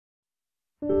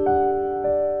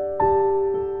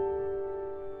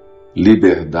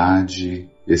Liberdade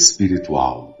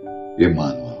Espiritual,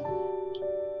 Emmanuel.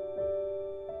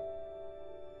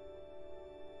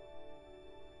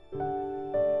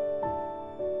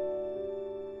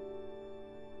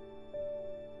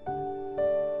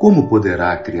 Como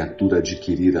poderá a criatura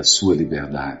adquirir a sua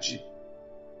liberdade?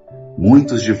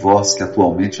 Muitos de vós que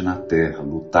atualmente na Terra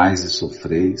lutais e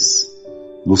sofreis,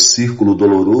 no círculo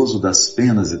doloroso das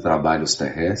penas e trabalhos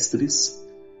terrestres,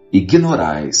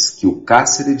 ignorais que o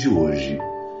cárcere de hoje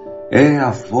é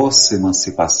a vossa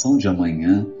emancipação de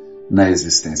amanhã na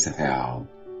existência real.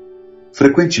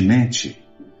 Frequentemente,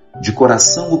 de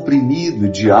coração oprimido e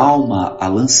de alma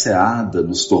alanceada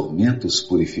nos tormentos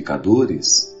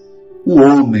purificadores, o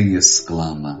homem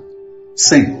exclama: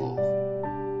 Senhor,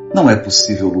 não é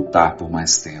possível lutar por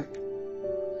mais tempo.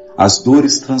 As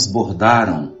dores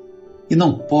transbordaram e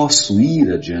não posso ir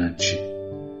adiante.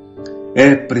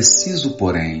 É preciso,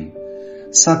 porém,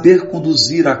 saber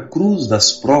conduzir a cruz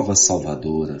das provas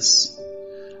salvadoras.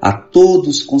 A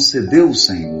todos concedeu o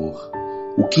Senhor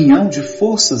o quinhão de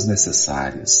forças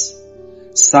necessárias.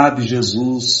 Sabe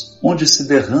Jesus onde se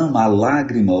derrama a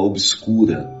lágrima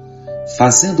obscura,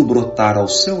 fazendo brotar ao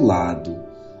seu lado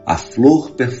a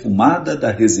flor perfumada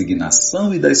da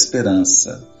resignação e da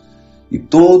esperança, e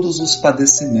todos os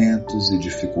padecimentos e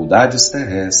dificuldades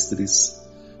terrestres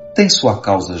têm sua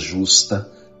causa justa,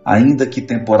 ainda que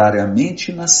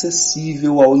temporariamente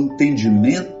inacessível ao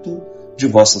entendimento de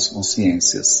vossas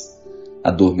consciências,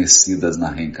 adormecidas na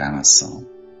reencarnação.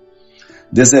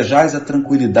 Desejais a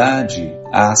tranquilidade,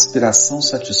 a aspiração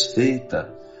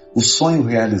satisfeita, o sonho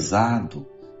realizado,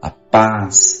 a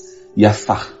paz e a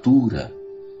fartura,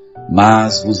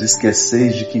 mas vos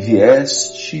esqueceis de que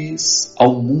viestes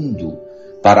ao mundo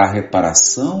para a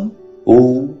reparação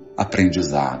ou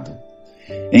aprendizado,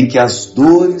 em que as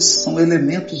dores são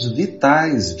elementos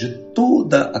vitais de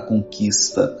toda a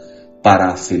conquista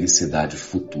para a felicidade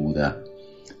futura.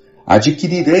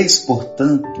 Adquirireis,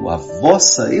 portanto, a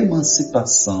vossa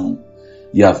emancipação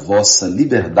e a vossa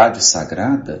liberdade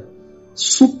sagrada,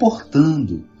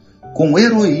 suportando com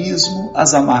heroísmo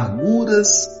as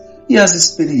amarguras e as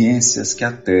experiências que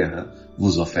a Terra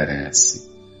vos oferece.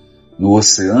 No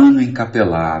oceano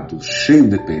encapelado, cheio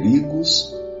de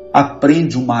perigos,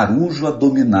 aprende um marujo a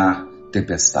dominar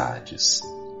tempestades.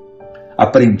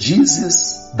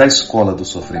 Aprendizes da escola do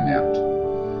sofrimento.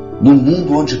 No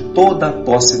mundo onde toda a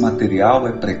posse material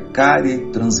é precária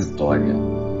e transitória,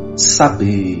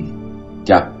 sabei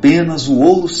que apenas o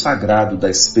ouro sagrado da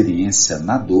experiência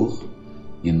na dor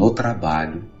e no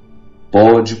trabalho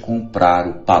pode comprar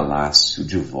o palácio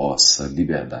de vossa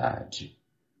liberdade.